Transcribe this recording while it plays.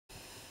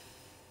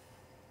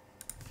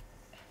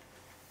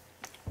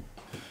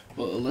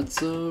Well, let's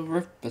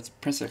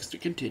press X to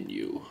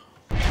continue.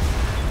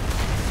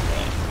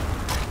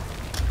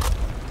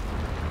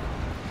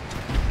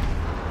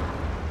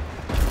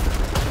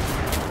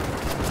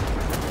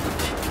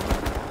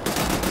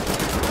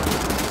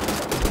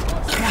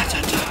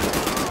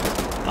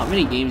 Not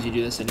many games you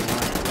do this anymore.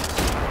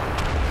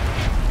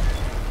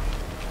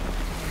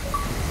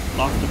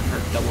 Lock the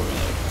perk, double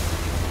reload.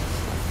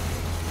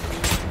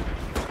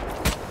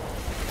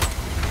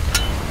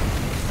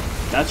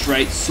 That's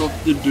right, suck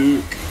the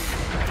Duke.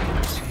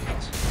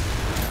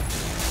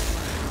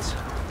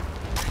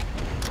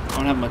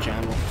 I don't have much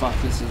ammo. Fuck,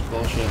 this is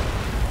bullshit.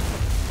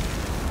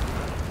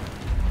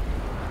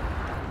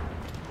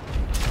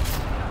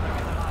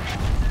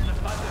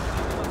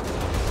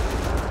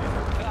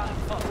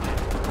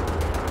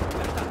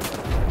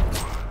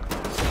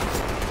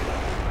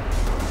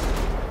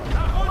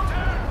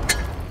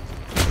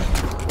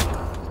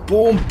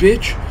 Boom,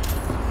 bitch!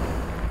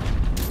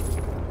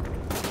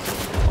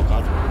 Oh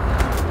god.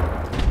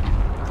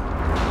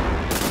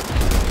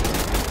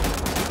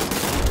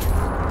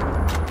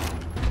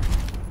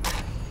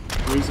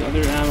 Where's the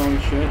other ammo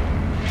and shit?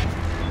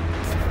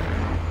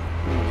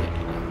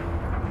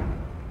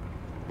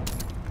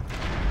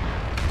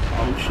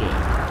 Oh shit.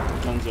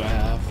 What guns do I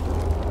have?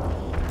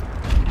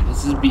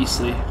 This is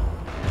beastly.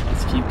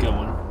 Let's keep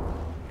going.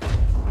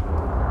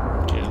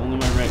 Okay, only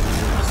my right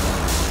one works.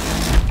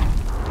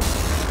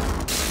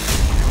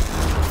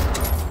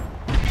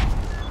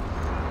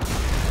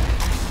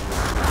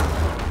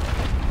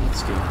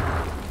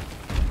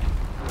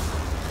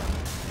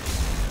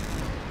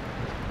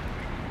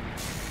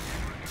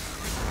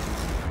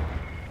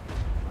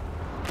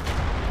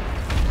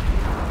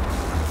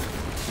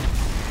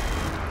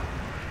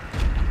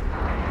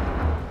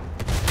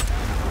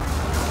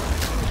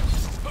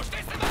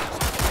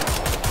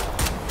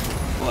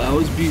 Well, that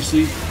was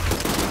beastly.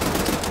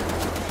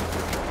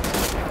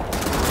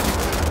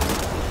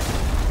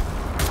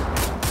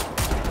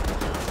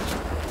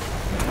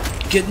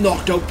 Get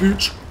knocked out,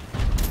 bitch.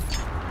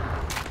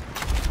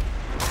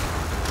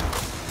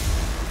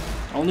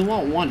 I only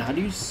want one. How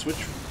do you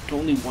switch to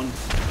only one?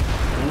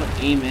 I want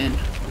to aim in.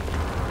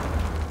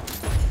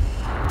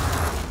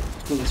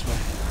 Let's go this way.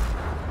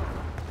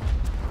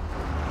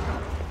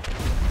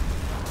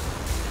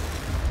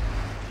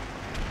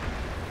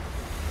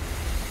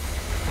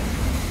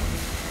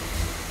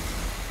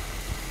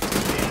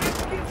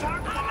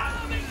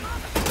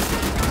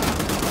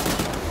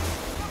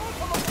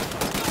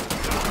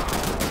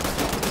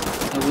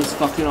 That was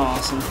fucking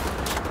awesome.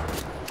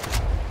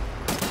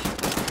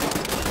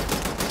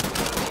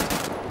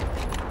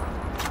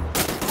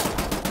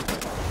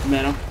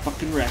 Man, I'm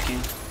fucking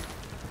wrecking.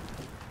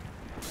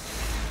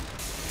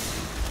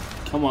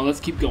 Come on, let's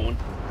keep going.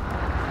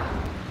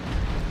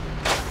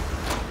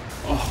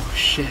 Oh,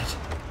 shit. Is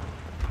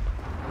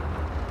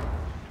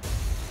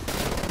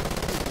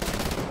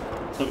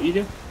that what you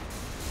do?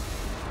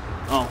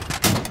 Oh.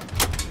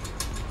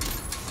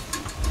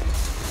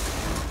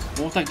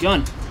 I want that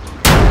gun.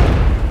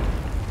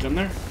 Gun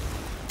there?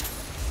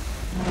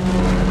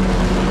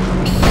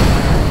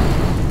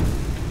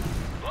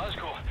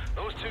 DisKo,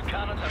 those two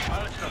cannons are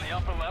mounted on the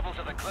upper levels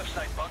of the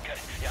cliffside bunker.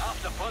 You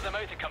have to put them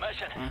out of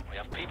commission. We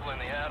have people in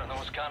the air and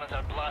those cannons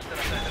are blasting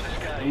us out of the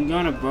sky. I'm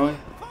gonna, bro.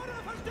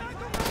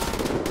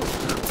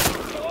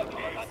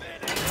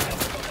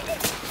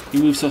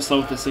 You move so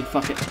slow with this thing,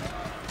 fuck it.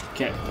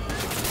 Okay.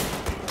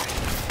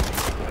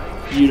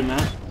 View the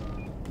map.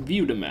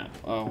 View the map.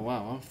 Oh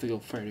wow, I have to go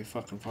pretty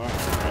fucking far.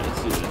 Alright,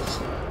 let's do this.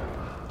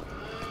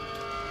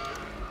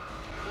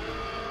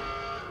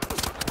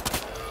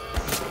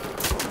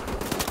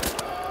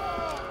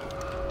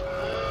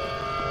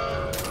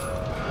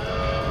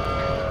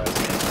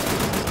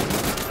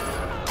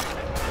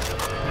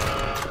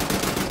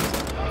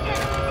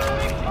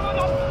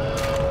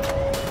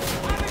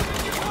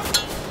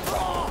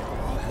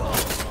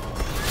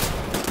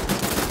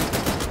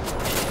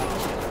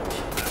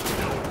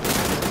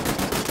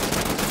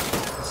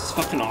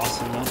 Fucking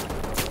awesome, man.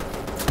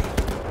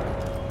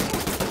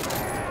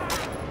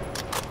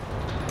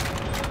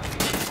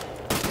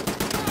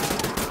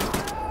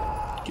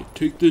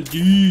 Take the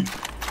D.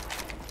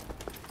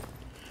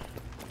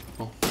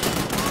 Oh.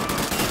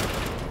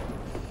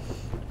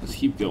 Let's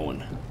keep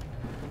going.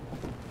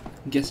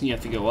 I'm guessing you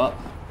have to go up.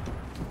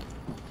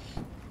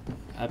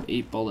 I have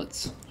 8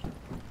 bullets.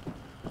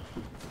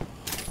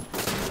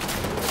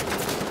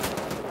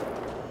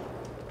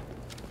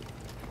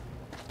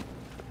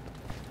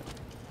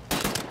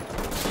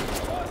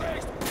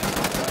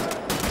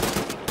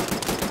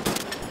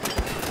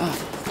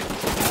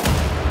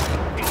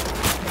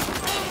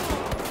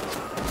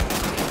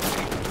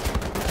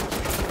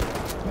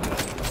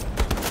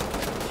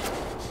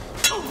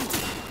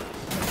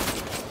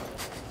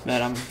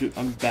 Man, I'm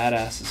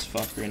badass as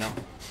fuck right now.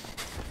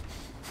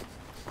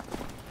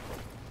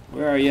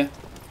 Where are you?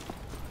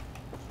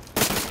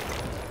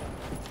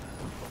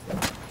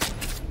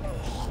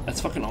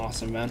 That's fucking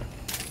awesome, man.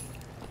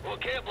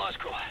 Okay,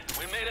 DisKo,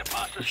 we made it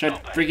past the Wish I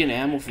had friggin'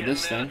 ammo for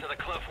this thing. to the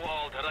cliff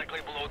wall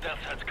directly below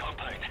DeathShead's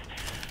compound.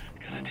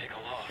 Gonna take a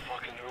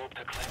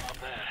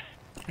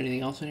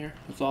Anything else in here?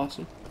 That's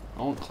awesome.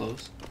 I want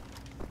clothes.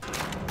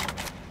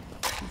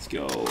 Let's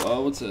go.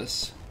 What's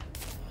this?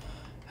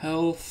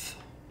 Health.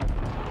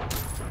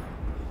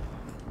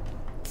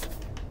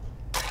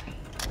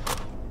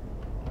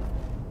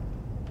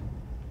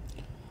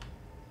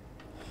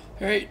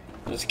 Alright,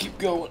 let's keep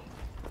going.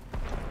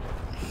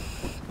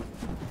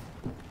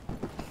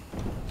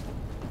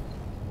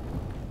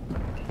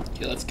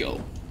 Okay, let's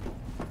go.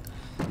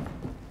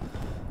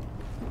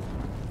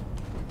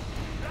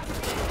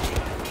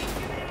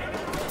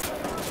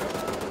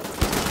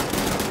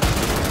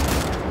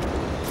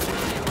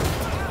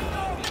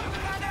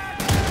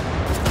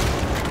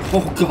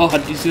 Oh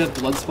god, do you see that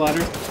blood splatter?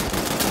 That's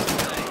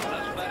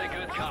very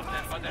good,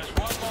 Captain, but there's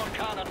one more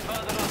cannon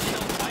further up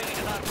still fighting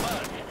in that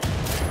bird.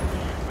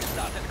 We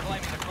started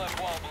climbing the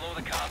cliff wall below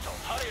the castle.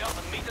 Hurry up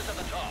and meet us at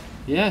the top.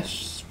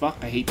 Yes, fuck,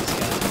 I hate this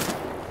guy.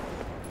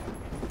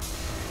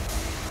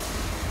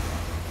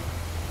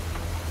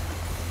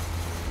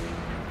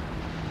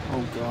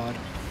 Oh god.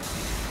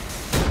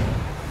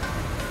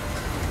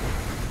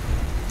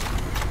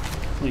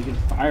 Well, you can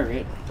fire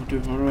it. What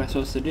am I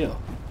supposed to do?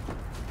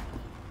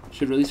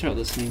 Should really start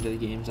listening to the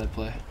games I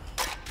play.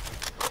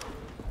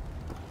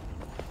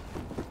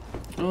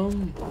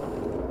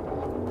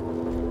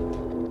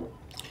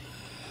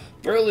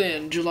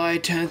 Berlin, July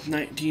 10th,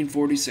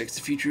 1946.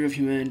 The future of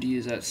humanity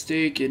is at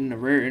stake. In a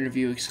rare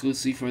interview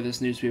exclusively for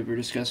this newspaper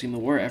discussing the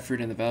war effort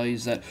and the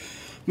values that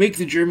make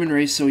the German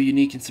race so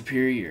unique and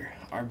superior.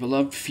 Our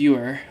beloved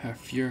Führer,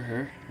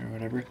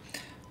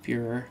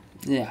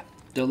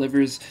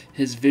 delivers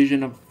his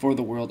vision for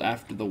the world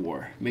after the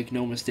war. Make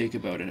no mistake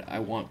about it. I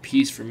want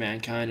peace for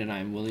mankind, and I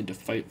am willing to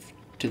fight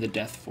to the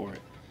death for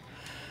it.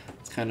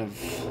 It's kind of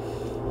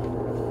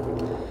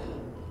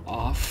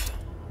off.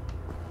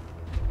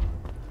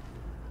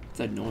 What's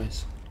that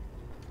noise?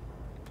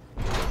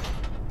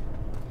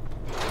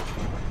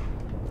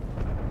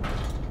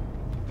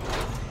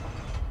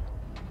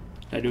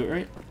 Did I do it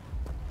right?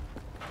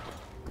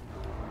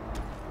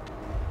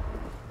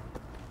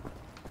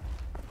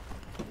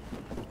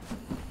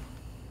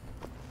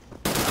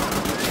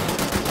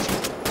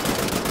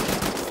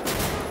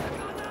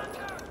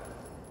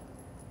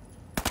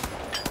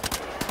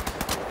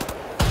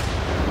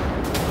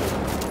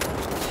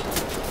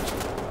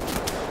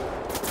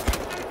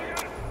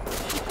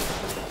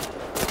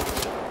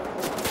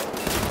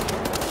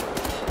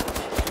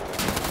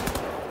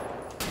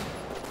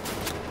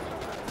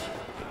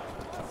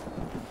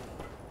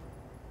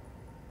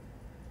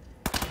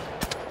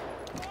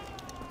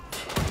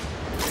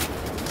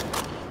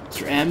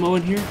 Ammo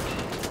in here?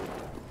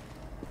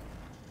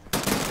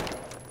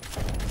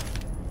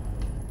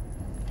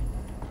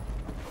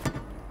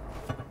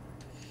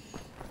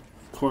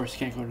 Of course,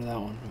 can't go to that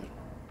one.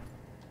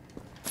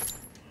 But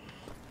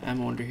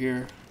ammo under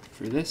here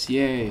for this,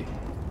 yay!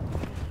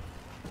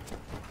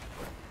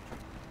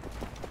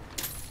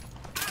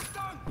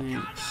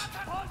 Thanks.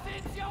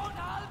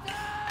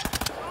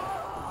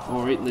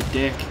 Oh, right in the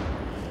dick.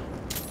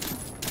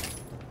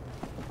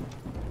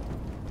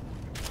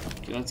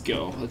 Let's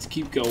go. Let's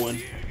keep going.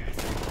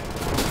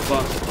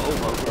 Fuck. Oh,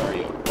 where are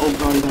you? Oh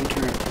god, he's on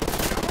turret.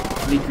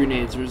 I need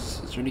grenades. Is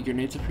there any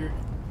grenades up here?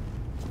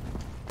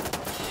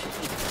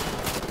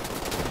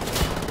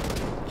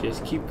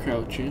 Just keep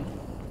crouching.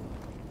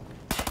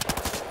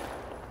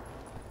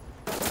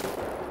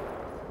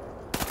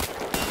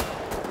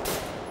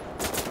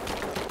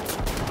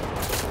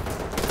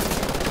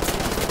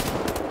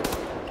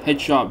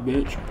 Headshot,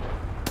 bitch.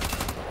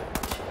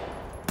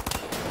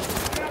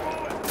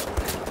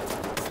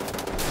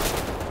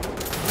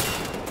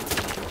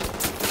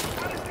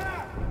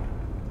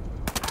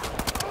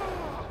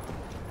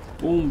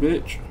 Boom,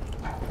 bitch.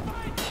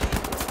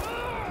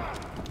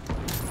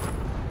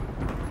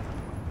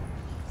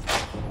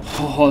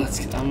 Oh, that's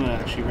good. I'm gonna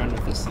actually run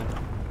with this thing.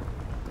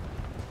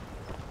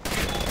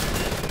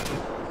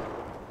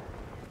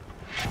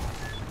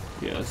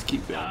 Yeah, let's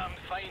keep going.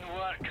 Fine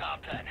work,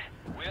 Captain.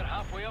 We're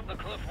halfway up the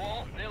cliff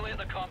wall, nearly at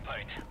the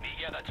compound. Meet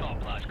you at the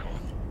top, DisKo.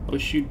 Oh,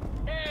 shoot.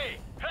 Hey,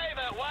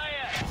 Private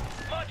Wyatt!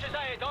 Much as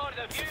I adore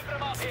the view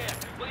from up here,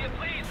 will you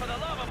please, for the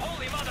love of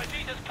Holy Mother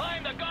Jesus,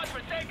 climb the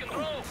godforsaken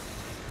rope?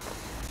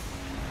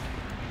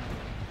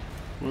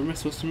 Where am I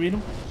supposed to meet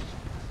him?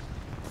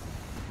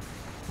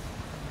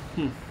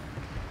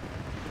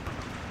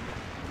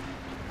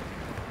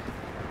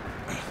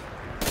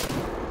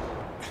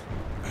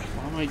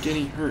 Why am I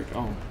getting hurt?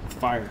 Oh,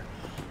 fire.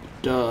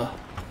 Duh.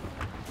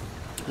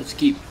 Let's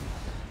keep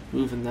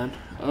moving then.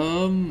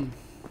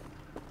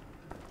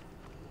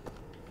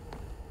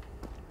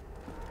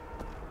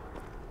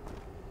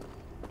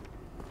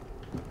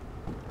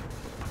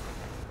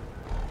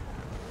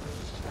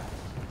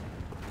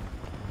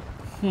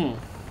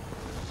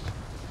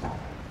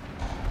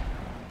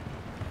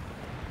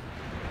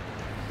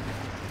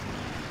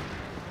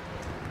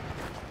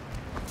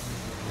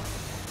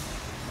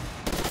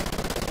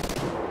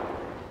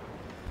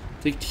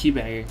 Take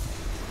teabagging.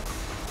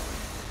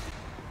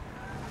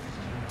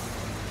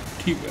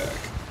 Teabag.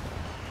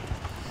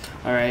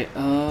 Alright,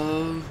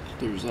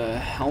 there's a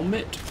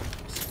helmet.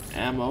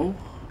 ammo.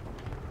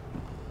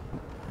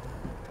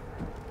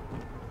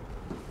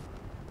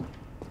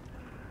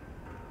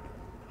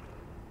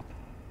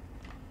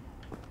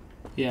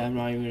 Yeah, I'm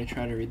not even gonna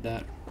try to read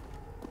that.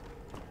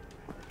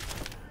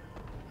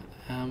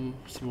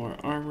 Some more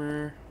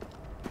armor.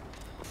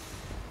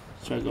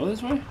 Should I go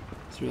this way?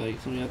 So like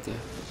something have to.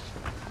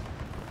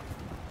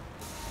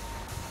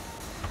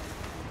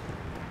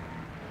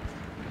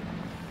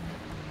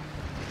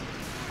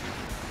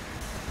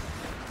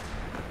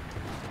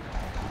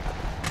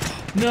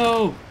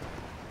 No.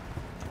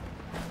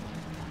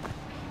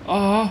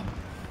 I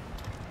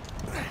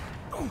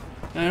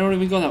don't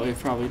even go that way.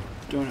 Probably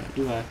don't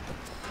do I?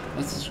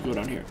 Let's just go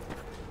down here.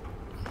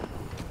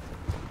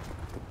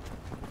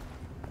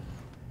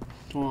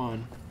 Come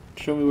on,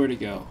 show me where to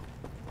go.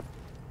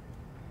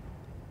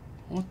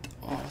 What?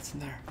 Oh, what's in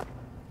there?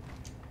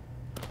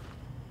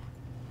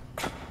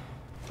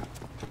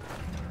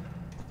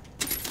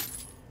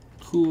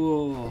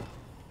 Cool.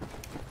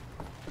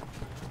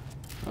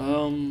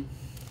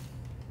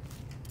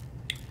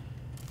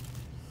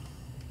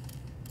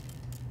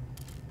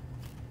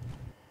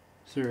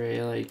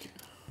 Sorry, like,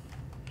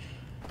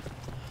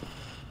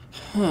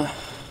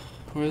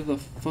 where the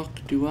fuck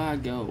do I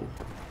go?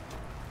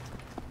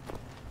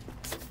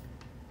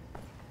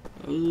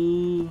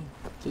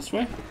 This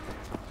way?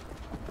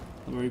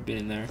 I've already been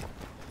in there.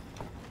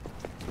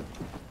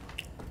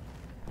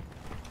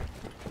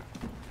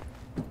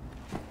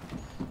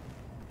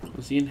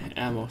 Was he in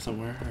ammo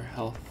somewhere or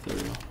health? There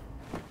we go.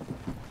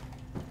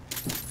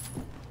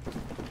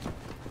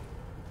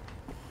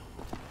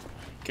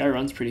 Guy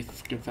runs pretty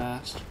fucking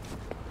fast.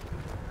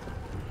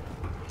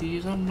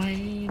 He's a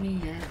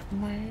maniac,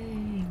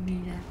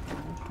 maniac.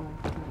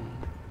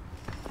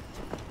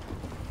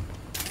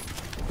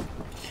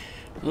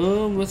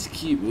 Let's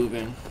keep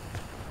moving.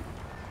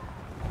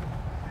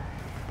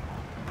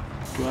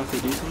 Do I have to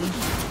do something?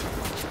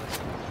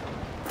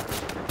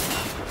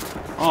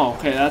 Oh,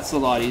 okay, that's a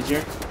lot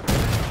easier.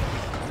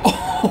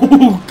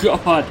 Oh,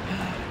 God.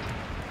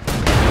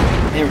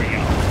 There we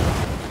go.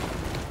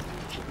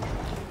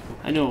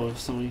 I know it was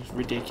something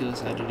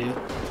ridiculous I had to do.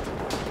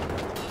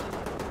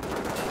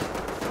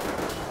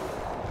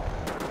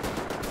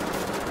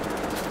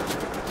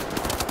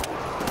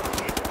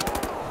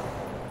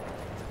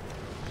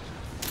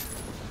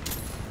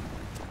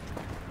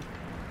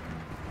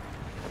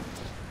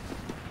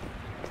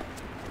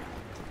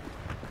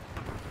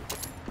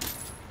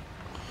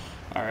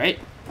 Alright,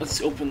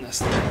 let's open this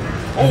thing.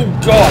 Oh,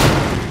 God!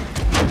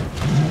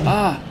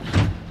 Ah!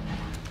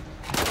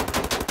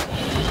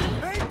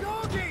 Hey,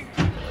 doggy!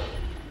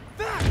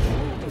 That!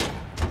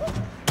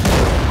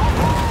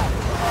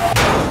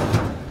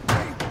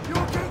 Hey, you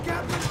okay,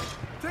 Captain?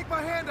 Take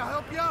my hand, I'll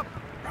help you up.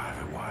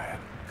 Private Wyatt,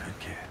 good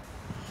kid.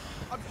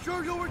 I'm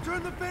sure you'll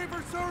return the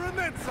favor, sir, and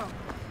then some.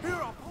 Here,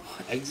 I'll...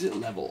 Exit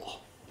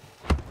level.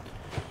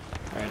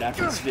 Alright,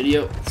 after this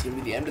video, it's gonna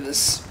be the end of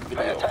this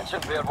video. Pay attention,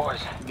 beer boys.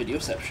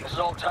 Videoception. This is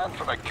all turned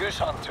from a goose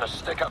hunt to a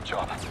stick-up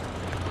job.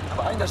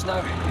 Behind us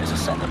now is a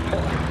center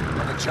pillar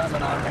of the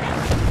German army.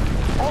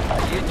 What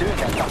are you doing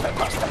here, nothing,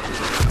 bastard?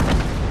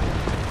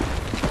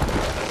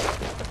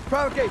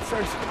 Private gate,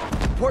 sirs.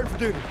 Important for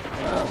duty.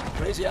 Well,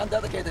 crazy and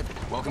dedicated.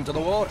 Welcome to the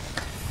war.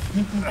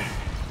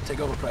 Take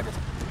over, Private.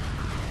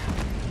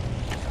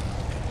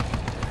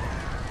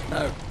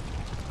 Now,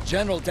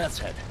 General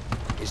DeathShead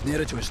is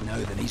nearer to us now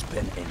than he's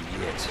been in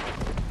years.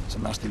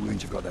 Some nasty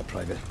wounds you've got there,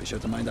 Private. Be sure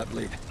to mind that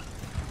bleed.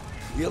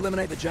 We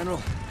eliminate the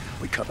General,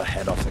 we cut the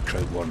head off the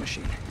crowd war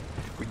machine.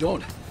 We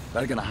don't,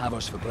 they're gonna have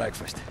us for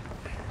breakfast.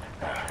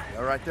 You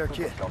all right there,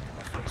 kid?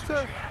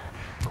 Sir,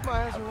 my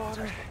eyes are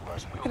watering,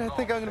 and I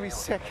think I'm gonna be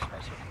sick.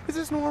 Is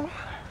this normal?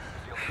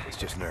 It's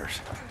just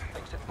nerves.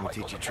 I'm gonna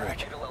teach you a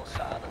trick.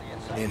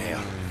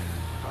 Inhale.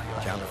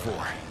 Count to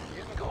 4.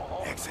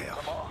 Exhale.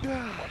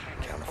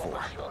 Count to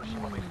 4.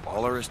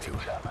 All there is to it.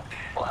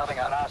 Well, having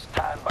our ass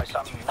tanned by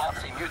some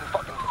Nazi mutant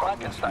fucking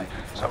Frankenstein.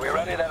 So we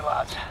ready then,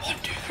 lads? 1,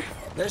 2, 3,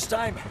 4. This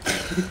time,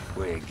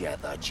 we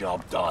get the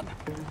job done.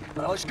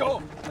 Now let's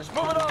go. Let's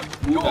move it on.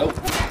 Move Go. out.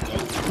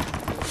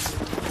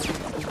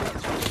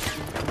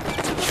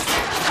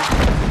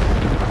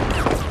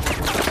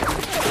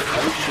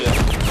 Oh,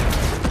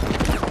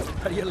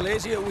 shit. Are you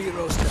lazy or wee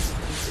roaster?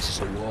 This is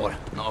a war,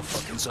 not a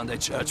fucking Sunday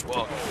church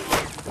walk.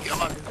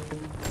 Come on.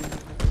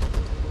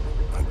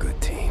 A good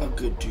team. A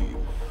good team.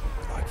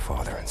 Like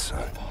father and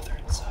son. Father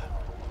and son.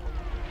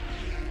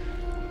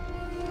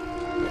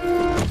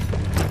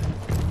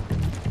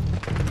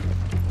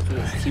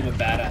 A team of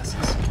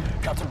badasses.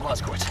 Captain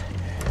Blazkowicz,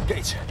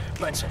 Gates,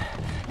 Benson,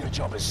 your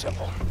job is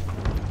simple.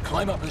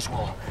 Climb up this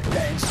wall,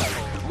 get inside,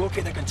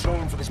 locate the control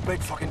room for this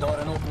big fucking door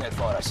and open it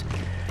for us.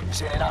 You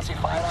see any Nazi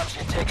firearms,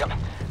 you take them.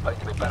 Bound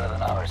to be better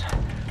than ours.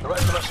 The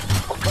rest of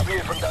us will cover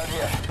you from down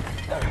here.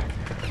 Now,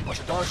 once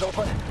the door's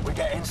open, we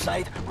get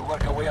inside, we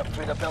work our way up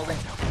through the building,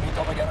 we meet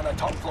up again on the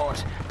top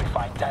floors, we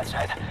find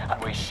DeathShead,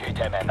 and we shoot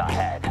him in the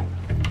head.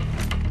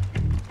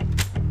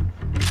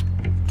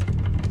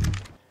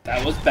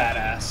 That was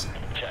badass.